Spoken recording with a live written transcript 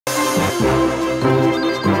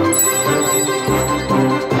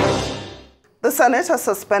The Senate has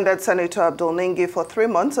suspended Senator Abdul Ningi for 3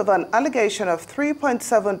 months over an allegation of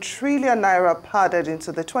 3.7 trillion naira padded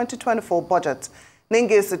into the 2024 budget.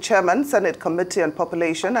 Ningi is the chairman, Senate Committee on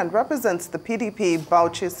Population, and represents the PDP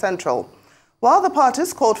Bauchi Central. While the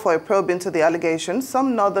parties called for a probe into the allegations,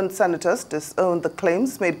 some northern senators disowned the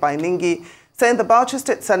claims made by Ningi, saying the Bauchi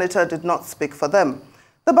State Senator did not speak for them.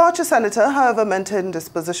 The Bauchi Senator, however, maintained his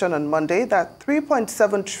position on Monday that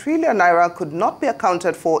 3.7 trillion naira could not be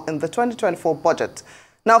accounted for in the 2024 budget.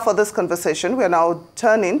 Now, for this conversation, we are now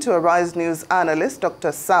turning to Arise News analyst,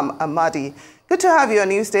 Dr. Sam Amadi. Good to have you on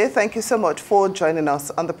Newsday. Thank you so much for joining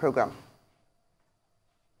us on the program.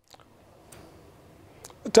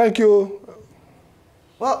 Thank you.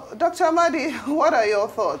 Well, Dr. Amadi, what are your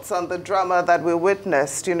thoughts on the drama that we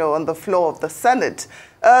witnessed, on the floor of the Senate?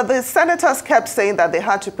 The senators kept saying that they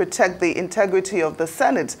had to protect the integrity of the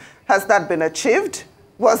Senate. Has that been achieved?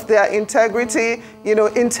 Was their integrity,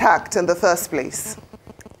 intact in the first place?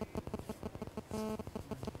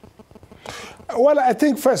 Well, I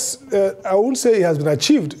think first, I won't say it has been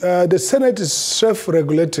achieved. The Senate is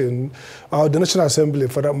self-regulating, the National Assembly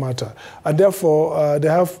for that matter, and therefore they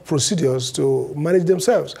have procedures to manage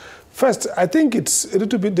themselves. First, I think it's a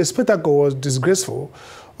little bit, the spectacle was disgraceful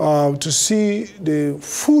to see the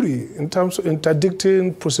fury in terms of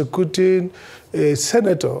interdicting, prosecuting a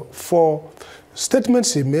senator for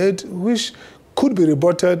statements he made, which could be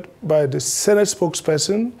rebutted by the Senate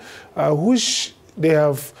spokesperson, which they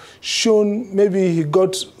have shown maybe he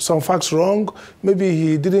got some facts wrong, maybe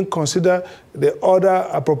he didn't consider the other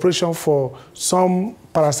appropriation for some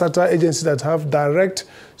parastatal agencies that have direct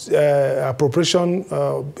appropriation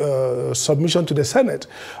submission to the Senate.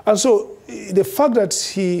 And so the fact that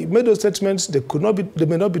he made those statements, they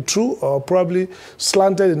may not be true or probably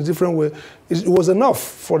slanted in a different way, it was enough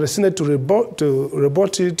for the Senate to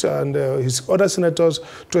rebut it and his other senators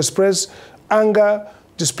to express anger,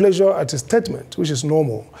 displeasure at his statement, which is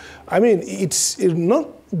normal. I mean, it's not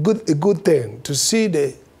a good thing to see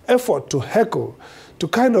the effort to heckle, to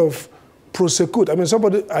kind of prosecute. I mean,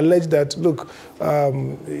 somebody alleged that, look,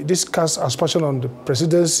 this casts aspersion on the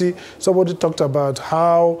presidency. Somebody talked about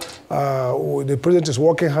how the president is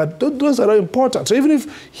working hard. Those are not important. So even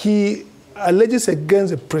if he alleges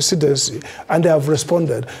against the presidency and they have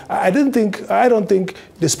responded, I don't think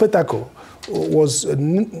the spectacle was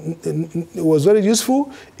very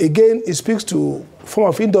useful. Again, it speaks to a form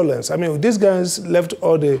of indolence. I mean, these guys left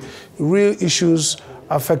all the real issues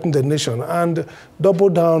affecting the nation and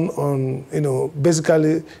doubled down on,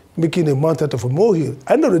 basically making a mountain out of a molehill. At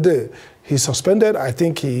the end of the day, he's suspended. I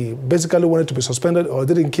think he basically wanted to be suspended or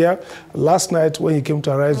didn't care. Last night, when he came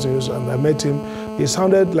to Arise News and I met him, he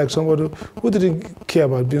sounded like somebody who didn't care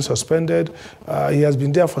about being suspended. He has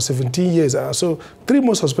been there for 17 years. So 3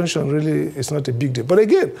 months suspension really is not a big deal. But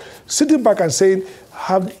again, sitting back and saying,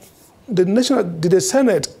 did the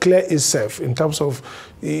Senate clear itself in terms of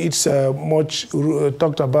its much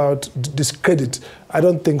talked about discredit? I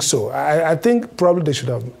don't think so. I think probably they should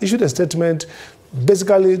have issued a statement,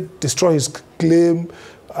 basically destroy his claim,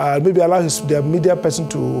 maybe allow their media person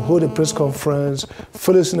to hold a press conference,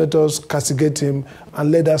 fellow senators castigate him,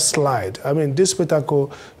 and let that slide. I mean, this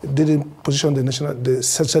spectacle didn't position the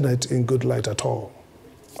Senate in good light at all.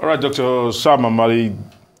 All right, Dr. Sam Amadi,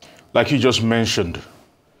 like you just mentioned,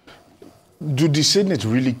 do the Senate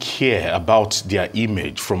really care about their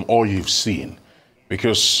image from all you've seen?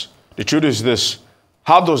 Because the truth is this,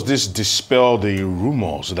 how does this dispel the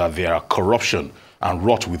rumors that there are corruption and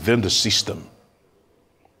rot within the system?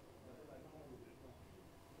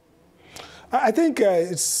 I think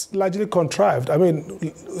it's largely contrived. I mean,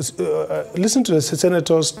 listen to the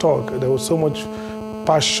senators talk. There was so much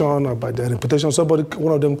passion about their reputation.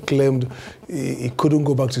 One of them claimed he couldn't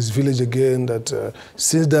go back to his village again, that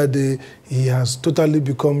since that day, he has totally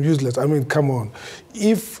become useless. I mean, come on.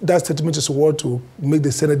 If that statement is what to make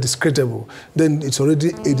the Senate discreditable, then it's already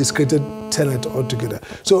a discredited Senate altogether.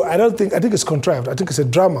 So I think it's contrived. I think it's a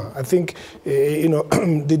drama. I think, they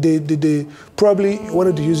probably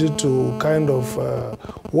wanted to use it to kind of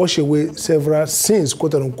wash away several sins,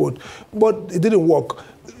 quote unquote, but it didn't work.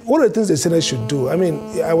 One of the things the Senate should do, I mean,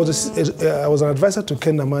 I was an advisor to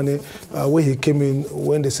Ken Namani when he came in,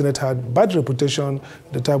 when the Senate had bad reputation,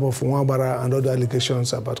 the time of Nwabara and other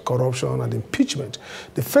allegations about corruption and impeachment.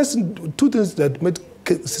 The first 2 things that made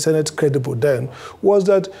the Senate credible then was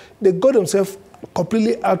that they got themselves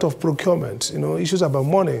completely out of procurement, issues about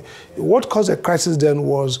money. What caused the crisis then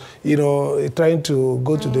was, trying to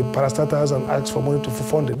go to the parastatals and ask for money to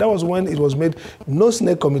fund it. That was when it was made no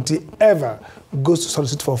Senate committee ever goes to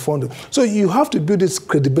solicit for funding. So you have to build this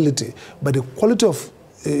credibility by the quality of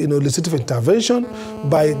legislative intervention,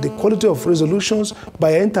 by the quality of resolutions,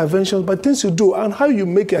 by interventions, by things you do, and how you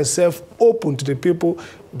make yourself open to the people,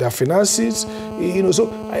 their finances. So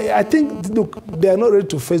I think, look, they are not ready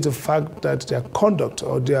to face the fact that their conduct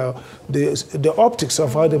or the optics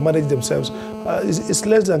of how they manage themselves is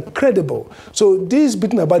less than credible. So this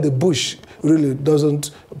beating about the bush really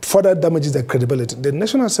doesn't further damages their credibility. The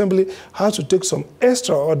National Assembly has to take some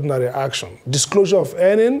extraordinary action. Disclosure of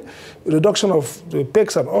earning, reduction of the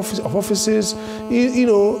pecs and offices,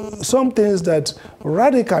 some things that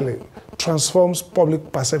radically transforms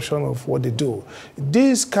public perception of what they do.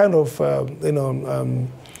 This kind of,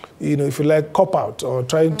 if you like, cop-out or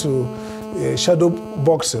trying to shadow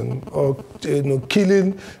boxing or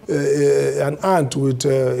killing an ant with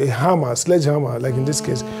a hammer, sledgehammer, like in this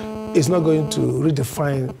case, is not going to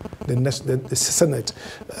redefine the Senate.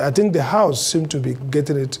 I think the House seems to be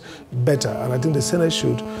getting it better, and I think the Senate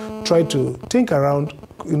should try to think around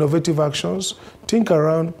innovative actions, think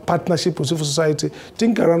around partnership with civil society,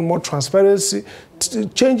 think around more transparency,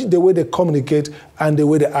 change the way they communicate and the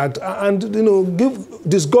way they act, and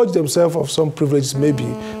disgorge themselves of some privileges maybe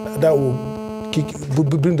that will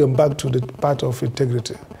bring them back to the path of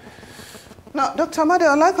integrity. Now, Dr. Amadi,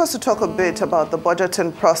 I'd like us to talk a bit about the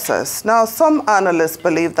budgeting process. Now, some analysts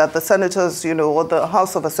believe that the senators, or the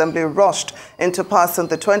House of Assembly rushed into passing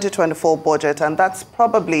the 2024 budget, and that's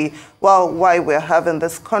probably why we're having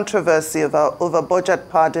this controversy over budget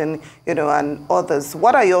padding, and others.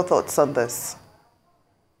 What are your thoughts on this?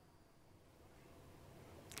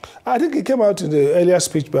 I think it came out in the earlier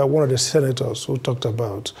speech by one of the senators who talked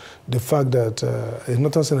about the fact that a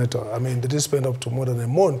northern senator, they didn't spend up to more than a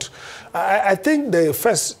month. I think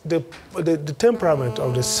the temperament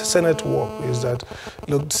of the Senate work is that,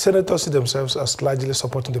 look, senators see themselves as largely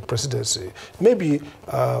supporting the presidency. Maybe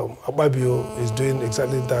Ababio is doing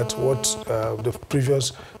exactly that, what the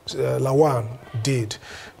previous Lawan did,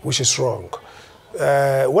 which is wrong.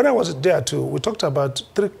 When I was there too, we talked about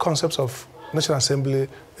three concepts of National Assembly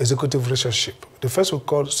executive relationship. The first we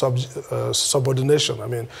call subordination.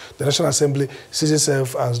 The National Assembly sees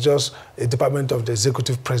itself as just a department of the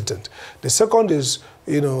executive president. The second is,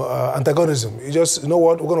 antagonism. You just,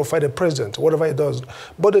 we're going to fight the president, whatever he does.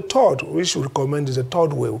 But the third, which we recommend, is the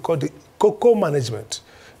third way. We call the co-management,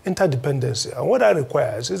 interdependency. And what that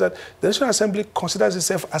requires is that the National Assembly considers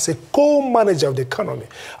itself as a co-manager of the economy.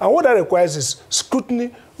 And what that requires is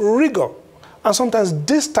scrutiny, rigor, and sometimes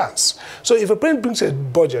distance. So if a president brings a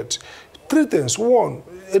budget, three things. One,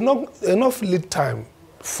 enough lead time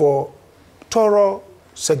for thorough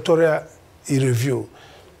sectorial review.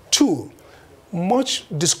 Two, much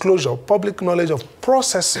disclosure, public knowledge of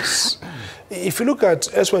processes. If you look at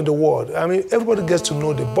elsewhere in the world, everybody gets to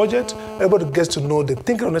know the budget, everybody gets to know the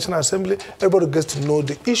thinking of the National Assembly, everybody gets to know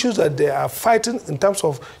the issues that they are fighting in terms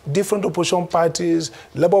of different opposition parties,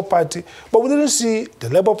 Labour Party. But we didn't see the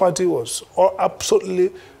Labour Party was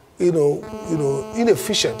absolutely,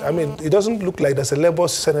 inefficient. It doesn't look like there's a Labour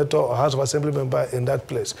senator or House of Assembly member in that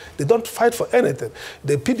place. They don't fight for anything.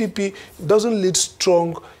 The PDP doesn't lead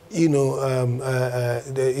strong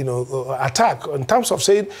attack in terms of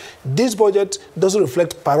saying this budget doesn't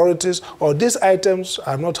reflect priorities or these items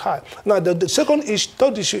are not high. Now, the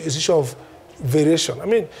third issue is the issue of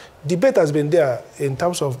variation. Debate has been there in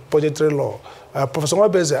terms of budgetary law. Professor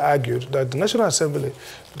Wabeze argued that the National Assembly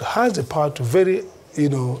has the power to vary,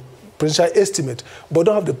 presidential estimate, but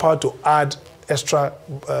don't have the power to add extra,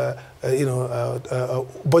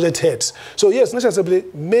 budget heads. So yes, National Assembly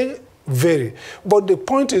may vary. But the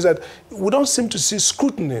point is that we don't seem to see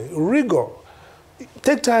scrutiny, rigor.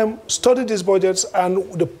 Take time, study these budgets,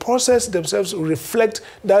 and the process themselves reflect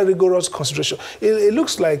that rigorous consideration. It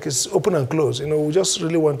looks like it's open and closed. We just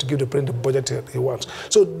really want to give the president the budget he wants.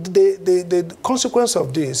 So the consequence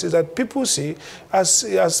of this is that people see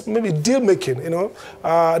as maybe deal-making, the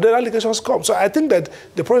allegations come. So I think that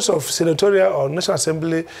the process of senatorial or National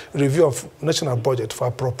Assembly review of national budget for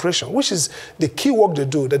appropriation, which is the key work they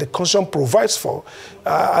do, that the Constitution provides for,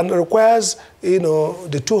 and requires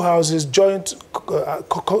the two houses joint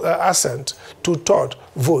assent, two-third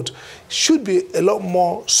vote, should be a lot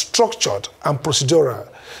more structured and procedural.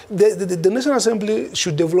 The National Assembly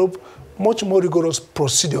should develop much more rigorous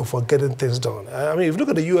procedure for getting things done. If you look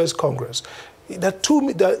at the U.S. Congress, there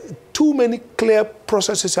are too many clear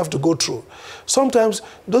processes you have to go through. Sometimes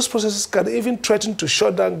those processes can even threaten to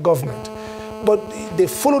shut down government. But they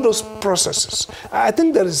follow those processes. I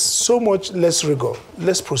think there is so much less rigor,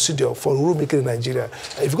 less procedure for rulemaking in Nigeria.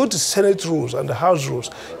 If you go to Senate rules and the House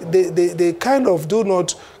rules, they kind of do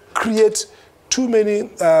not create too many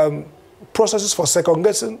processes for second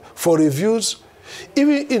guessing, for reviews.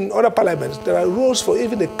 Even in other parliaments, there are roles for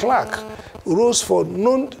even the clerk, roles for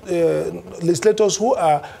non-legislators who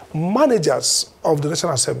are managers of the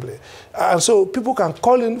National Assembly. And so people can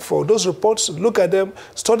call in for those reports, look at them,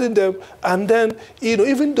 study them, and then,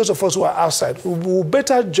 even those of us who are outside, we will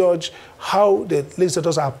better judge how the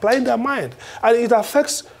legislators are applying their mind. And it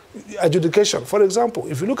affects adjudication. For example,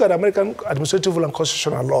 if you look at American administrative and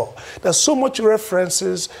constitutional law, there's so much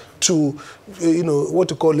references to, what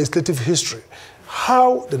you call legislative history,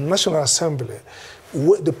 how the National Assembly,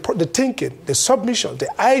 the thinking, the submission,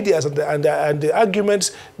 the ideas, and the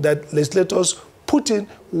arguments that legislators put in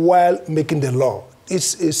while making the law.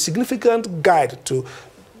 It's a significant guide to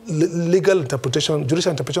legal interpretation,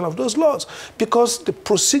 judicial interpretation of those laws, because the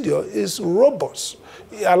procedure is robust.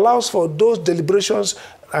 It allows for those deliberations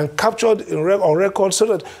and captured on record so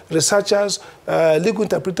that researchers, legal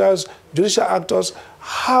interpreters, judicial actors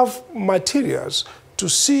have materials to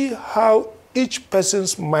see how each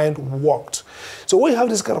person's mind worked. So when you have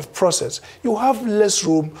this kind of process, you have less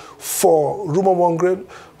room for rumor mongering,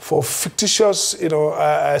 for fictitious,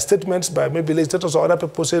 statements by maybe legislators or other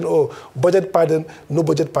people saying, "Oh, budget pardon, no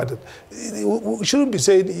budget pardon." We shouldn't be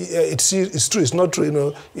saying it's true, it's not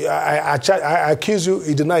true. I accuse you,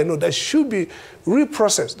 you deny. No, there should be real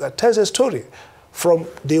process that tells a story from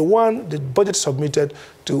day one, the budget submitted,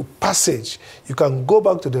 to passage. You can go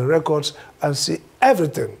back to the records and see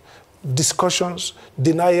everything. Discussions,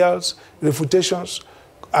 denials, refutations,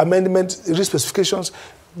 amendments, re-specifications,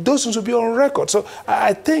 those things will be on record. So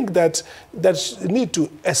I think that need to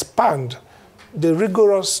expand the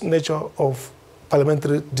rigorous nature of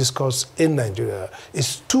parliamentary discourse in Nigeria.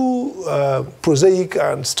 It's too prosaic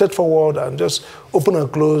and straightforward and just open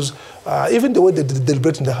and close. Even the way they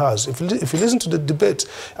deliberate in the House. If you listen to the debate,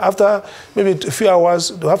 after maybe a few hours,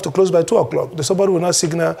 they'll have to close by 2 o'clock. Somebody will not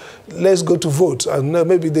signal, let's go to vote. And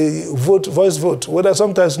maybe they voice vote. Whether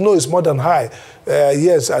sometimes no is more than high,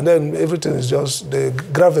 yes, and then everything is just, the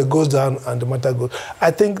gravel goes down and the matter goes.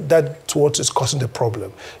 I think that's what is causing the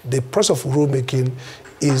problem. The process of rulemaking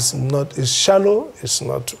is shallow, it's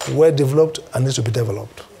not well developed, and needs to be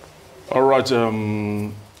developed. All right,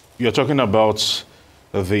 you're talking about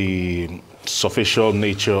the superficial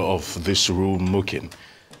nature of this rulemaking.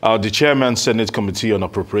 The chairman, Senate Committee on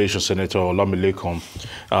Appropriations, Senator Olamilekan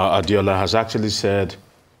Adiola, has actually said,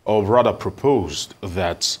 or rather proposed,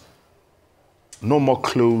 that no more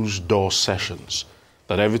closed-door sessions,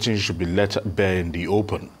 that everything should be let bare in the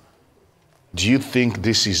open. Do you think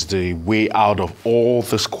this is the way out of all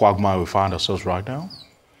this quagmire we find ourselves right now?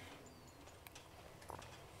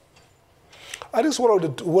 I think it's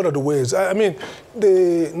one of the ways. I mean,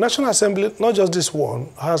 the National Assembly, not just this one,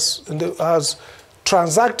 has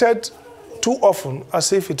transacted too often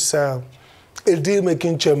as if it's a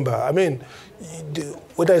deal-making chamber. I mean,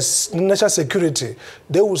 whether it's national security,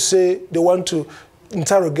 they will say they want to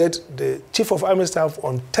interrogate the Chief of Army Staff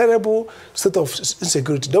on terrible state of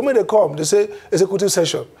insecurity. The moment they come, they say executive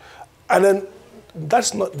session. And then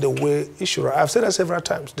that's not the way it should. I've said that several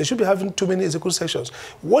times. They should be having too many executive sessions.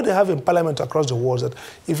 What they have in Parliament across the world is that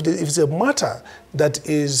if it's a matter that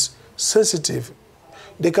is sensitive,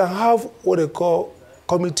 they can have what they call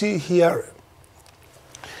committee hearing,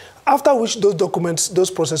 after which those documents,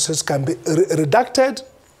 those processes can be redacted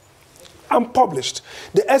and published.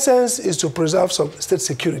 The essence is to preserve some state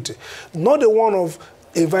security, not the one of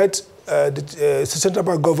invite the Central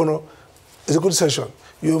Bank Governor executive session.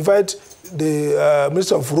 You invite the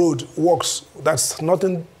Minister of Road Works, that's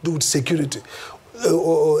nothing to do with security,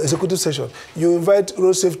 or executive session. You invite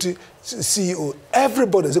road safety CEO,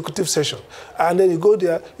 everybody executive session. And then you go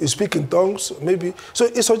there, you speak in tongues, maybe. So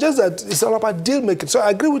it suggests that it's all about deal making. So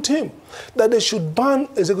I agree with him that they should ban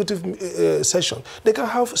executive session. They can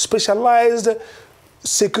have specialized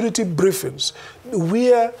security briefings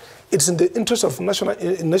where it's in the interest of national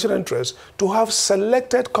interest to have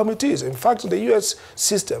selected committees. In fact, in the U.S.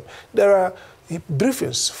 system, there are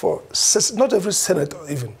briefings for not every senator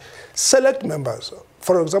even, select members.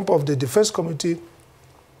 For example, of the Defense Committee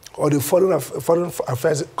or the Foreign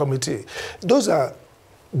Affairs Committee. Those are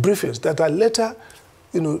briefings that are later,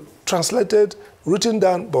 translated, written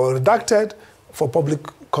down, but redacted for public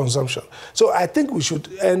consumption. So I think we should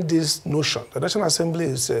end this notion. The National Assembly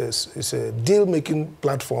is a deal-making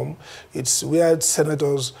platform. It's where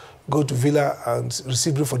senators go to Villa and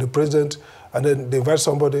receive brief for the president, and then they invite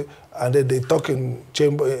somebody, and then they talk in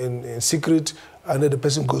chamber in secret, and then the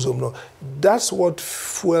person goes home. No, that's what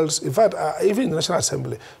fuels. In fact, even in the National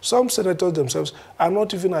Assembly, some senators themselves are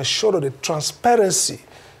not even assured of the transparency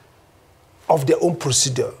of their own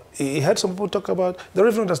procedure. He heard some people talk about, they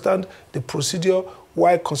don't even understand the procedure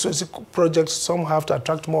why constituency projects, some have to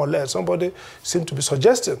attract more or less. Somebody seemed to be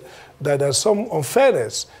suggesting that there's some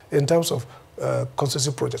unfairness in terms of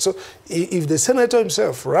constituency projects. So if the senator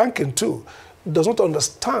himself, ranking 2, does not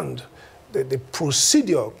understand the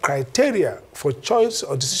procedure, criteria for choice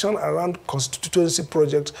or decision around constituency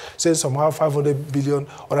projects, saying some have 500 billion,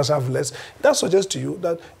 others have less, that suggests to you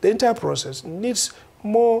that the entire process needs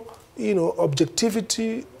more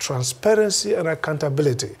objectivity, transparency, and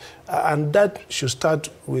accountability. And that should start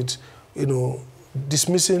with,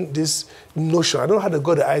 dismissing this notion. I don't know how they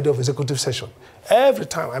got the idea of executive session. Every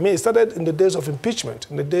time. I mean, it started in the days of impeachment,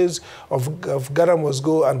 in the days of Gara must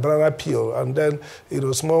go and banana peel, and then,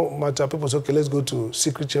 small matter, people say, okay, let's go to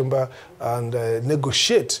secret chamber and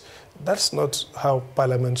negotiate. That's not how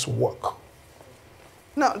parliaments work.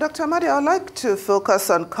 Now, Dr. Amadi, I would like to focus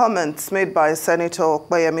on comments made by Senator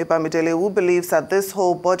Okpeyemi Bamidele, who believes that this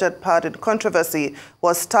whole budget pardon controversy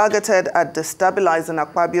was targeted at destabilizing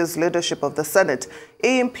Akpabio's leadership of the Senate.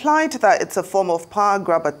 He implied that it's a form of power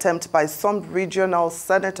grab attempt by some regional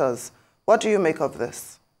senators. What do you make of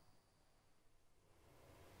this?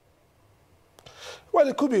 Well,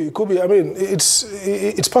 it could be. It could be. I mean,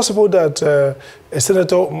 it's possible that a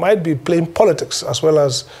senator might be playing politics as well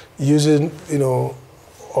as using,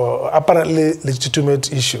 or apparently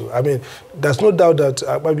legitimate issue. I mean, there's no doubt that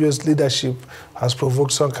Akpabio's leadership has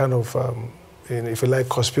provoked some kind of, if you like,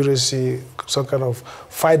 conspiracy, some kind of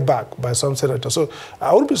fight back by some senators. So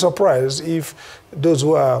I wouldn't be surprised if those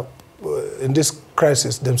who are in this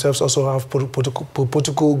crisis themselves also have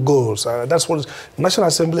political goals. That's what the National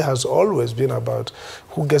Assembly has always been about,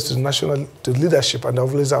 who gets to the leadership, and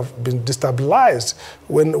always have been destabilized.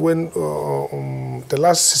 When the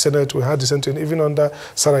last Senate, we had dissenting, even under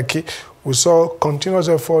Saraki, we saw continuous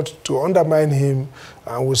effort to undermine him,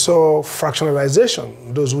 and we saw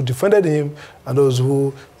fractionalization, those who defended him and those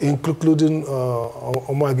who, including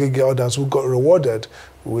Omagege, others who got rewarded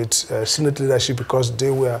with Senate leadership because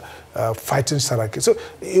they were fighting Saraki. So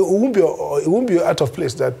it won't be out of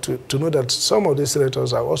place that to know that some of these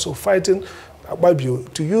senators are also fighting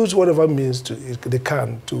Akpabio to use whatever means they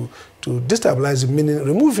can to destabilize him, meaning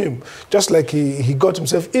remove him, just like he got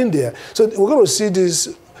himself in there. So we're going to see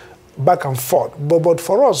this back and forth. But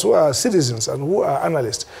for us who are citizens and who are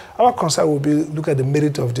analysts, our concern will be look at the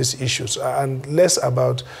merit of these issues and less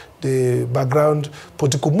about the background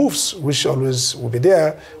political moves, which always will be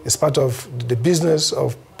there. It's part of the business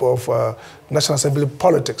of National Assembly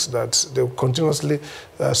politics that they continuously,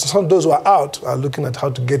 some those who are out are looking at how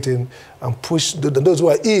to get in and push, those who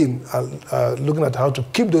are in are looking at how to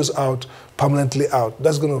keep those out permanently out.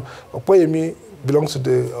 That's going to, Okpeyemi belongs to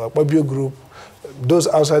the Akpabio group. Those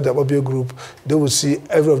outside the Akpabio group, they will see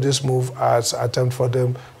every of this move as an attempt for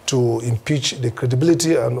them to impeach the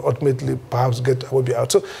credibility and ultimately perhaps get Akpabio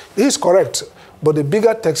out. So he's correct. But the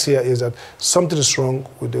bigger text here is that something is wrong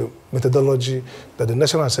with the methodology that the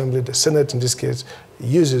National Assembly, the Senate in this case,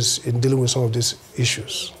 uses in dealing with some of these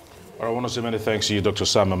issues. I want to say many thanks to you, Dr.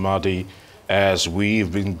 Sam Amadi, as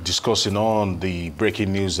we've been discussing on the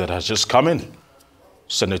breaking news that has just come in.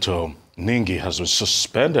 Senator Ningi has been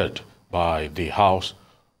suspended by the House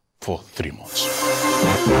for 3 months.